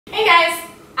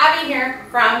Abby here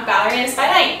from Ballerinas by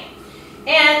Night.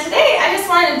 And today I just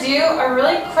wanted to do a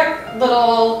really quick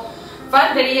little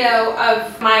fun video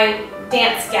of my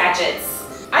dance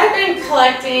gadgets. I've been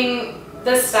collecting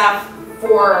this stuff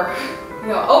for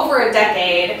over a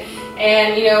decade,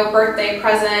 and birthday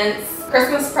presents,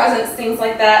 Christmas presents, things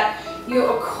like that. You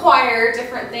acquire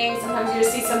different things. Sometimes you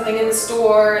just see something in the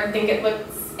store and think it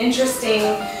looks interesting.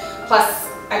 Plus,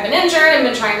 I've been injured and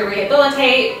been trying to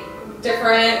rehabilitate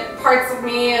different parts of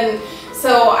me, and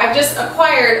so I've just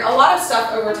acquired a lot of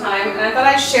stuff over time, and I thought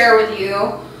I'd share with you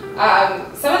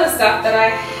some of the stuff that I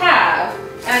have,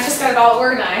 and I just got it all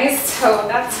organized, so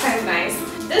that's kind of nice.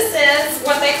 This is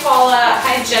what they call a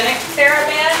hygienic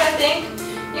TheraBand, I think.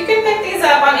 You can pick these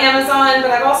up on Amazon,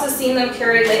 but I've also seen them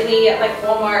carried lately at like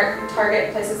Walmart,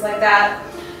 Target, places like that.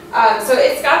 So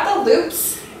it's got the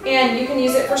loops, and you can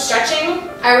use it for stretching.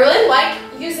 I really like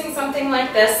using something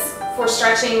like this for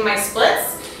stretching my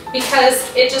splits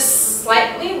because it just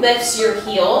slightly lifts your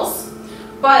heels,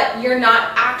 but you're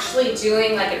not actually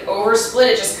doing like an oversplit.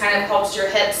 It just kind of helps your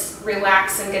hips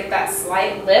relax and get that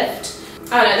slight lift.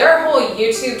 I don't know, there are whole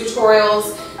YouTube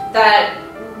tutorials that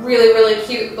really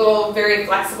cute little very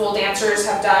flexible dancers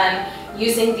have done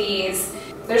using these.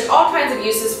 There's all kinds of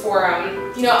uses for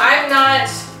them. I'm not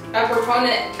a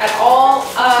proponent at all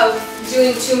of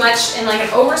doing too much in like an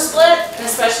oversplit, and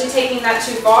especially taking that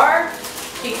too far,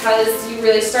 because you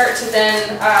really start to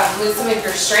then lose some of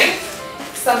your strength.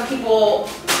 Some people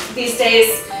these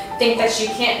days think that you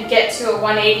can't get to a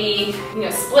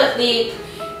 180 split leap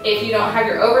if you don't have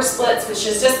your oversplits, which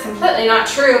is just completely not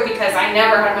true, because I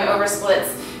never had my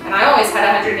oversplits and I always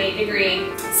had a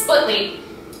 180-degree split leap,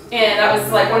 and that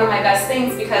was like one of my best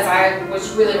things because I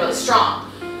was really strong.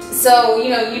 So,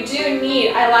 you do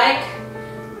need, I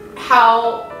like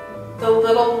how the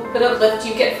little bit of lift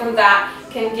you get from that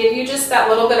can give you just that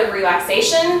little bit of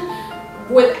relaxation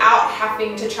without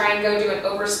having to try and go do an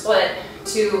oversplit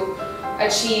to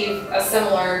achieve a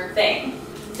similar thing.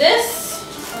 This,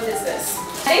 what is this?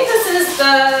 I think this is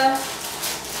the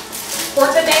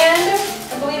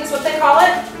Divertimento, I believe is what they call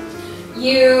it.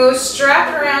 You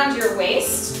strap it around your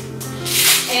waist,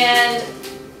 and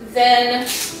then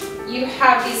you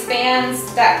have these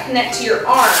bands that connect to your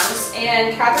arms,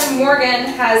 and Catherine Morgan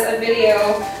has a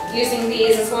video using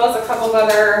these, as well as a couple of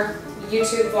other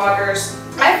YouTube vloggers.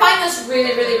 I find this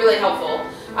really helpful.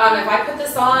 If I put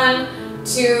this on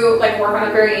to like work on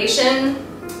a variation,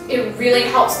 it really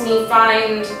helps me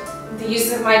find the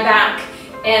use of my back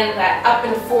and that up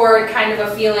and forward kind of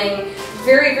a feeling.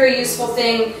 Very useful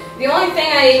thing. The only thing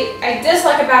I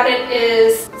dislike about it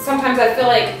is sometimes I feel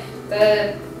like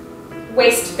the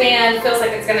waistband feels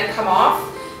like it's going to come off.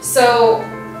 So,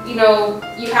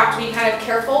 you have to be kind of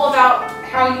careful about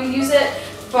how you use it,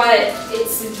 but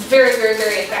it's very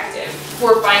effective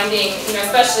for finding,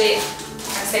 especially,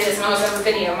 I say this in almost every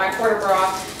video, my quarter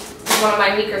bra is one of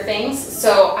my weaker things,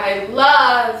 so I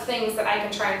love things that I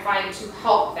can try and find to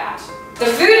help that. The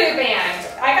Voodoo Band.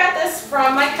 I got this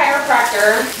from my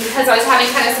chiropractor because I was having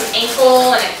kind of some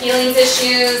ankle and Achilles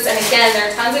issues, and again,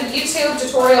 there are tons of YouTube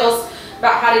tutorials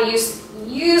about how to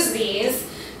use these.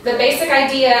 The basic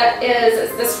idea is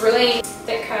this really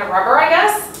thick kind of rubber, I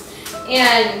guess,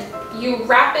 and you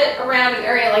wrap it around an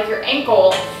area like your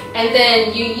ankle, and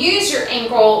then you use your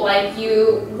ankle like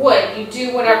you would. You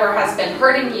do whatever has been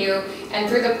hurting you, and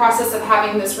through the process of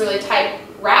having this really tight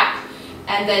wrap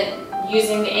and then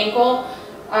using the ankle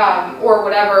or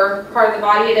whatever part of the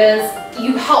body it is,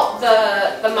 you help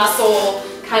the muscle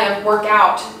kind of work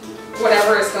out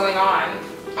whatever is going on.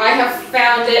 I have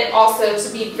found it also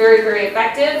to be very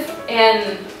effective,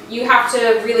 and you have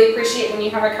to really appreciate when you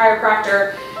have a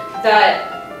chiropractor that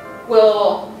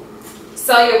will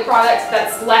sell you a product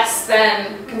that's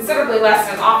considerably less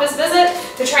than an office visit,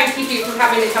 to try and keep you from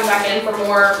having to come back in for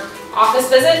more office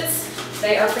visits.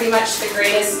 They are pretty much the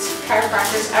greatest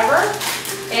chiropractors ever,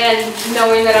 and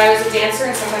knowing that I was a dancer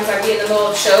and sometimes I'd be in the middle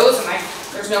of shows and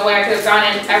there's no way I could have gone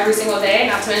in every single day,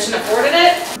 not to mention afforded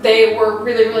it. They were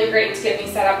really great to get me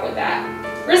set up with that.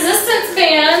 Resistance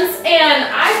bands, and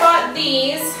I bought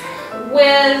these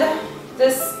with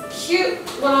this cute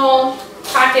little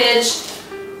package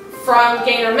from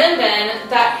Gainer Minden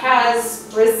that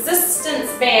has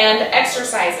resistance band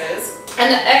exercises,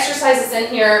 and the exercises in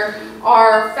here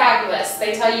are fabulous.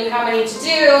 They tell you how many to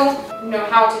do,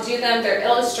 how to do them. They're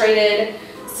illustrated.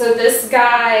 So this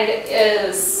guide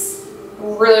is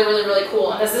really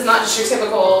cool, and this is not just your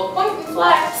typical point and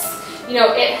flex.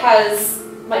 It has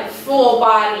like full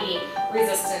body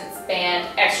resistance band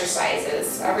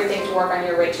exercises, everything to work on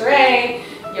your retiré,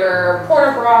 your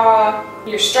porta bra,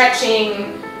 your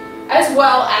stretching, as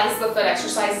well as the foot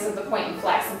exercises of the point and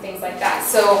flex and things like that.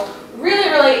 So really,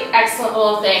 really excellent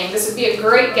little thing. This would be a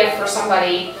great gift for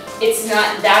somebody. It's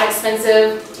not that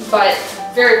expensive, but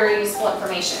very, very useful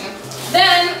information.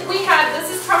 Then we have,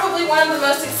 this is probably one of the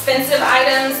most expensive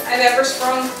items I've ever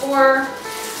sprung for,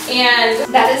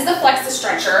 and that is the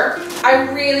Flexistretcher.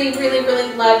 I really, really,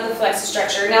 really love the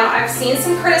Flexistretcher. Now, I've seen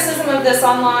some criticism of this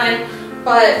online,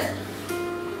 but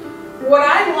what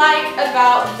I like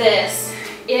about this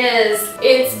is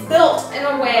it's built in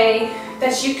a way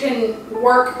that you can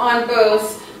work on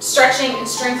both stretching and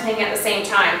strengthening at the same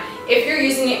time if you're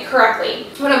using it correctly.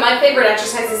 One of my favorite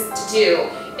exercises to do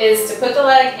is to put the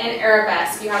leg in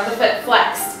arabesque. You have the foot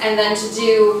flexed, and then to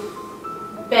do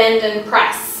bend and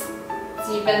press.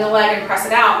 So you bend the leg and press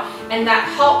it out, and that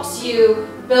helps you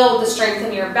build the strength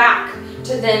in your back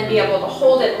to then be able to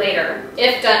hold it later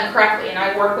if done correctly. And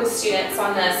I work with students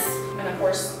on this, and of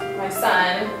course my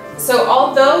son. So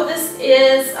although this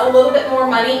is a little bit more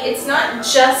money, it's not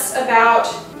just about,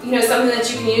 you know, something that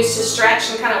you can use to stretch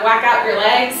and kind of whack out your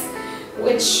legs,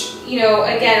 which, you know,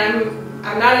 again,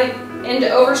 I'm not into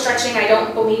overstretching. I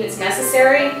don't believe it's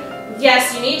necessary.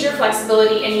 Yes, you need your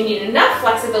flexibility and you need enough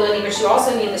flexibility, but you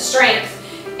also need the strength.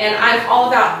 And I'm all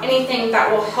about anything that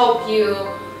will help you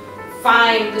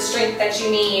find the strength that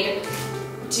you need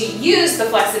to use the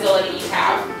flexibility you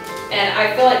have. And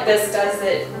I feel like this does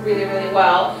it really, really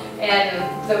well. And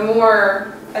the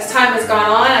more, as time has gone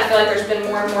on, I feel like there's been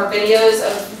more and more videos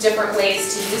of different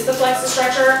ways to use the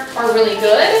Flexistretcher are really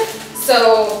good.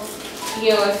 So, you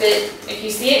know, if you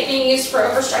see it being used for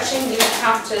overstretching, you don't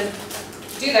have to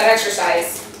do that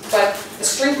exercise. But the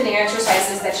strengthening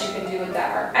exercises that you can do with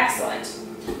that are excellent.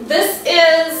 This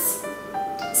is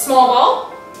small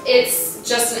ball. It's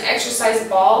just an exercise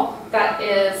ball that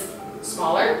is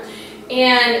smaller.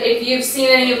 And if you've seen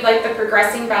any of like the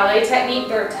progressing ballet technique,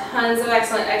 there are tons of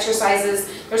excellent exercises.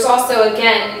 There's also,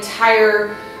 again,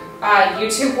 entire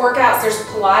YouTube workouts. There's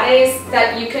Pilates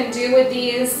that you can do with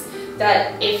these,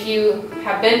 that if you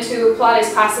have been to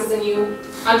Pilates classes and you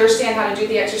understand how to do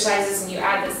the exercises and you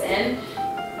add this in,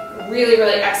 really,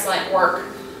 really excellent work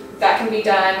that can be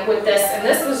done with this. And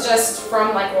this was just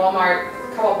from like Walmart,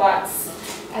 a couple bucks.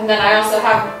 And then I also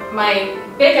have my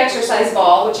big exercise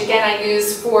ball, which again I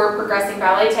use for progressing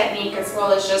ballet technique as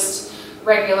well as just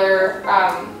regular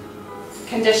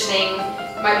conditioning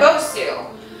my Bosu.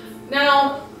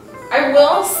 Now, I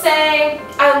will say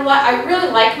I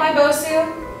really like my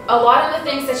Bosu. A lot of the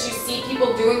things that you see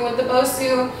people doing with the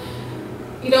Bosu,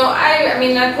 you know, I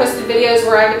mean, I've posted videos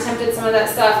where I've attempted some of that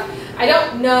stuff. I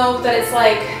don't know that it's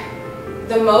like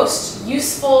the most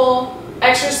useful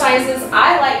exercises.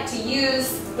 I like to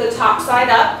use the top side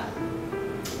up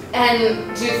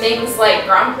and do things like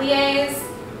grand plies,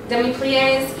 demi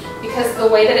plies, because the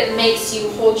way that it makes you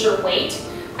hold your weight,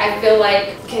 I feel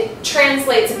like it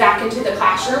translates back into the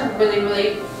classroom really,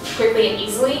 really quickly and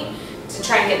easily to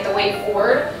try and get the weight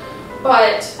forward,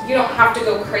 but you don't have to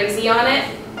go crazy on it.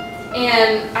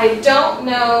 And I don't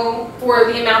know for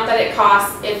the amount that it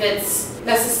costs if it's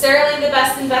necessarily the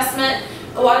best investment.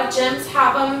 A lot of gyms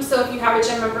have them, so if you have a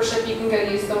gym membership, you can go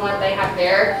use the one they have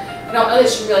there. I don't know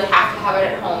that you really have to have it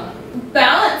at home.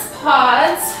 Balance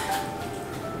pods.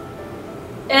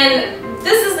 And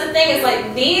this is the thing, is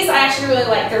like these I actually really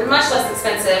like. They're much less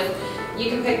expensive. You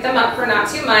can pick them up for not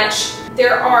too much.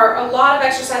 There are a lot of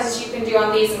exercises you can do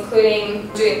on these,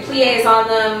 including doing plies on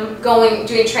them,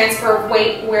 doing transfer of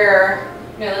weight where,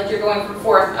 you know, like you're going from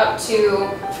fourth up to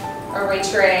a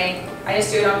retre. I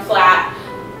just do it on flat,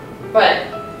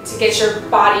 but to get your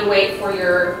body weight for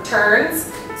your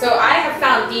turns. So I have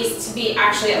found these to be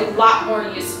actually a lot more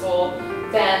useful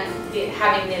than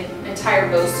having the entire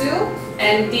Bosu.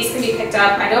 And these can be picked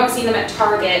up. I know I've seen them at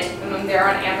Target and they're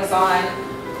on Amazon.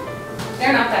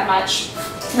 They're not that much.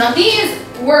 Now these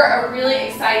were a really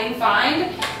exciting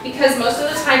find because most of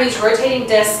the time these rotating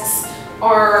discs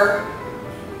are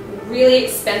really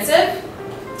expensive.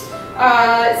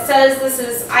 It says this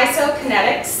is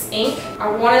Isokinetics Inc. I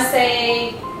want to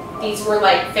say these were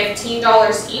like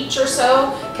 $15 each or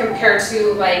so, compared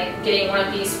to like getting one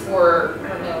of these for, I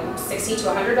don't know, $60 to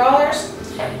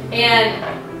 $100.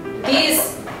 And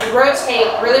these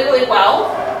rotate really, really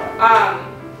well.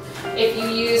 If you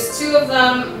use two of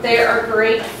them, they are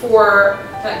great for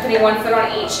putting one foot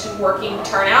on each and working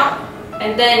turnout.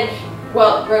 And then,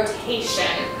 well, rotation.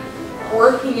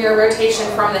 Working your rotation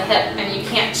from the hip, and you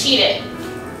can't cheat it.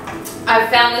 I've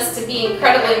found this to be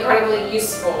incredibly, incredibly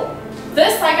useful.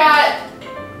 This I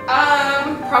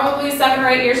got probably 7 or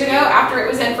 8 years ago after it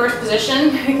was in first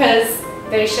position, because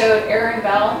they showed Aaron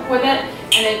Bell with it,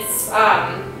 and it's,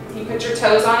 you put your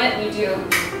toes on it and you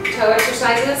do toe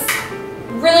exercises.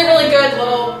 really, really good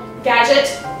little gadget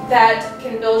that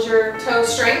can build your toe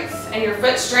strength and your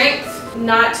foot strength.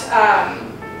 Not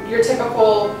your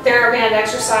typical TheraBand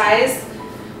exercise,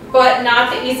 but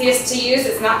not the easiest to use.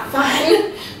 It's not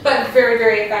fun, but very,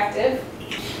 very effective.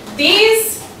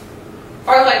 These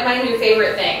are like my new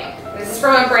favorite thing. This is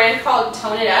from a brand called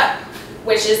Tone It Up,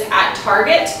 which is at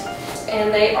Target,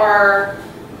 and they are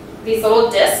these little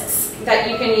discs that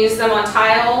you can use them on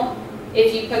tile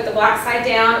if you put the black side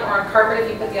down, or on carpet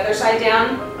if you put the other side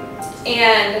down,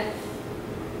 and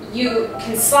you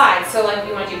can slide. So like if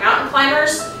you want to do mountain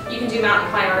climbers, you can do mountain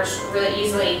climbers really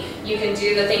easily. You can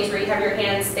do the things where you have your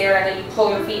hands there and then you pull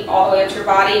your feet all the way up to your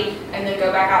body and then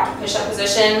go back out to push-up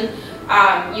position.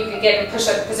 You can get in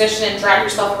push-up position and drag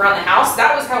yourself around the house.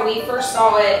 That was how we first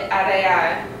saw it at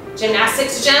a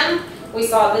gymnastics gym. We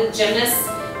saw the gymnasts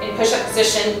in push-up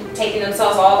position taking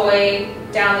themselves all the way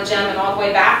down the gym and all the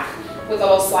way back with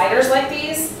little sliders like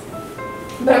these.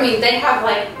 But I mean, they have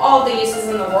like all the uses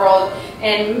in the world,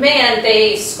 and man,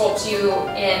 they sculpt you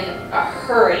in a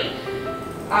hurry.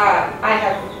 I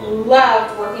have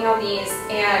loved working on these,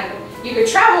 and you could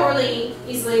travel really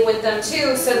easily with them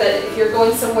too, so that if you're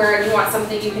going somewhere and you want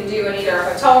something you can do in either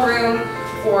a hotel room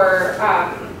or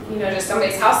you know, just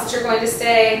somebody's house that you're going to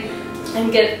stay,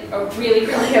 and get a really,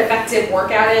 really effective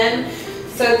workout in.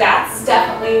 So that's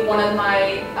definitely one of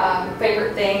my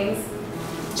favorite things.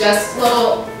 Just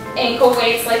little ankle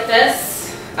weights like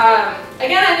this.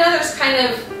 Again, I know there's kind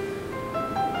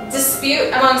of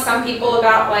dispute among some people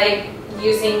about like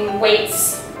using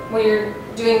weights when you're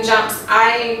doing jumps.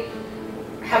 I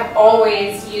have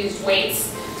always used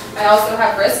weights. I also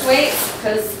have wrist weights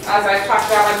because, as I've talked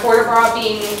about, my quarter bra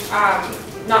being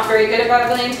not very good about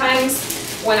a billion times.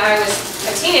 When I was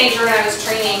a teenager and I was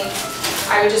training,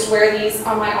 I would just wear these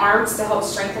on my arms to help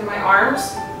strengthen my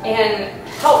arms, and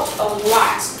helped a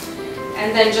lot.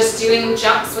 And then just doing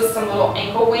jumps with some little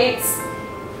ankle weights,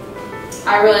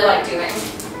 I really like doing.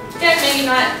 Again, maybe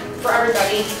not for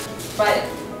everybody, but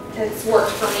it's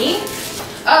worked for me.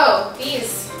 Oh,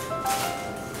 these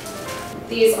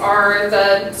are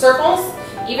the circles.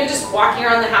 Even just walking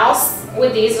around the house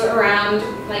with these around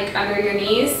like under your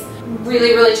knees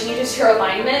really, really changes your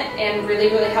alignment and really,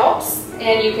 really helps.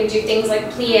 And you can do things like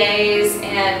plies,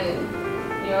 and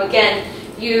you know, again,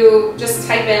 you just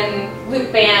type in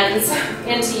loop bands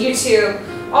into YouTube,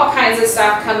 all kinds of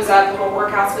stuff comes up, little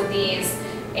workouts with these,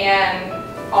 and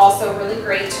also really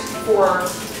great for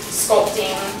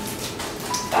sculpting.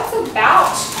 That's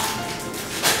about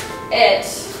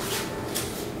it.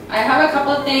 I have a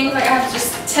couple of things, like I have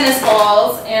just tennis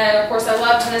balls, and of course I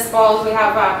love tennis balls. We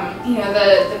have, you know,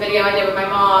 the video I did with my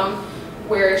mom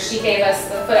where she gave us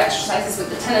the foot exercises with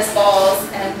the tennis balls,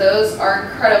 and those are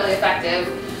incredibly effective.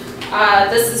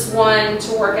 This is one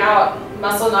to work out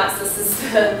muscle knots. This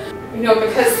is the, you know,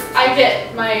 because I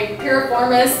get my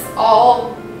piriformis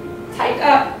all tight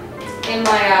up in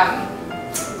my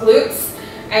glutes,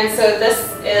 and so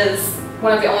this is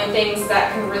one of the only things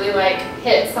that can really like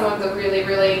hit some of the really,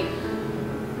 really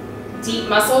deep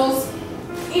muscles.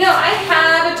 You know, I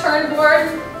have a turn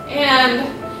board,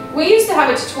 and we used to have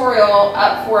a tutorial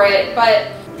up for it,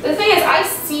 but the thing is, I've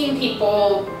seen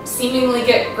people seemingly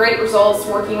get great results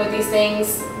working with these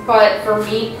things, but for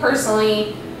me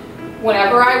personally,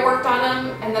 whenever I worked on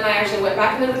them and then I actually went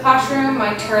back into the classroom,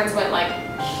 my turns went like,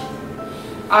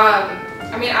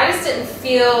 I mean, I just didn't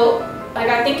feel like,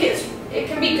 I think it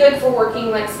can be good for working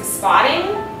like some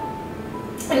spotting,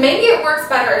 and maybe it works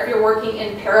better if you're working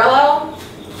in parallel,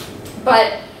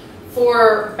 but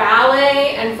for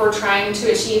ballet and for trying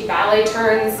to achieve ballet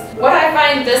turns, what I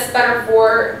find this better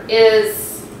for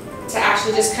is to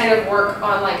actually just kind of work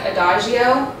on like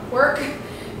adagio work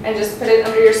and just put it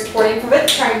under your supporting foot,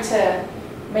 trying to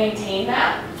maintain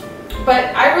that.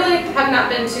 But I really have not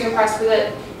been too impressed with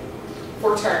it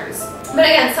for turns. But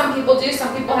again, some people do,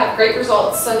 some people have great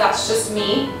results, so that's just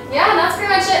me. Yeah, and that's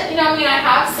pretty much it. You know, I mean, I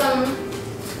have some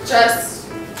just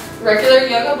regular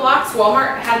yoga blocks.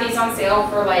 Walmart had these on sale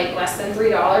for like less than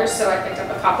 $3, so I picked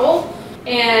up a couple.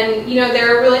 And you know,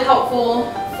 they're really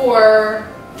helpful for,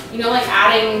 you know, like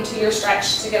adding to your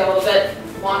stretch to get a little bit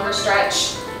longer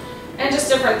stretch and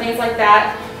just different things like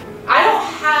that. I don't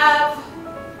have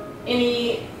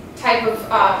any type of,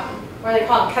 what do they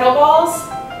call them, kettlebells,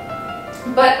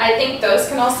 but I think those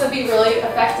can also be really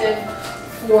effective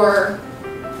for,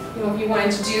 you know, if you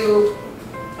wanted to do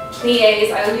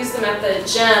plies. I use them at the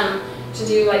gym to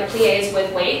do like plies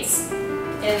with weights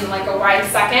in like a wide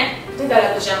second. I did that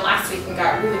at the gym last week and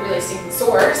got really, really stinking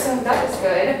sore, so that was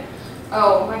good.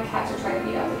 Oh, my cats are trying to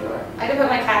beat out the door. I had to put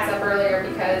my cats up earlier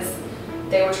because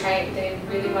they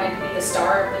really wanted to be the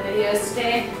star of the videos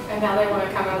today, and now they want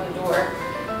to come out the door.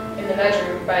 in the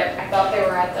bedroom, but I thought they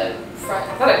were at the front.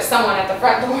 I thought it was someone at the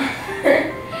front door.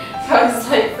 So I was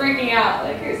like freaking out,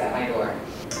 like who's at my door?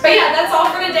 But yeah, that's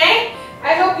all for today.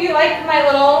 I hope you liked my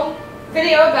little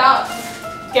video about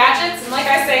gadgets. And like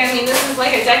I say, I mean, this is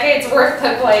like a decade's worth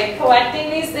of like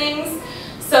collecting these things.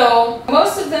 So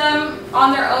most of them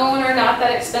on their own are not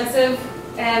that expensive.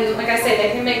 And like I say,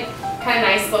 they can make kind of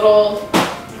nice little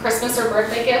Christmas or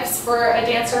birthday gifts for a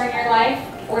dancer in your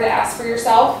life, or to ask for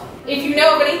yourself. If you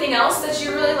know of anything else that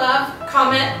you really love,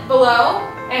 comment below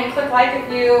and click like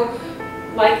if you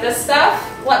like this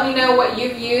stuff. Let me know what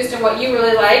you've used and what you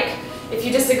really like. If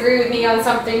you disagree with me on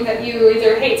something, that you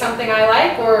either hate something I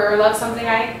like or love something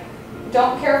I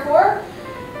don't care for,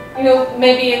 you know,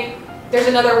 maybe there's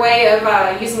another way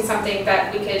of using something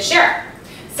that we could share.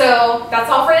 So that's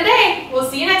all for today. We'll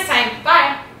see you next time.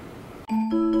 Bye.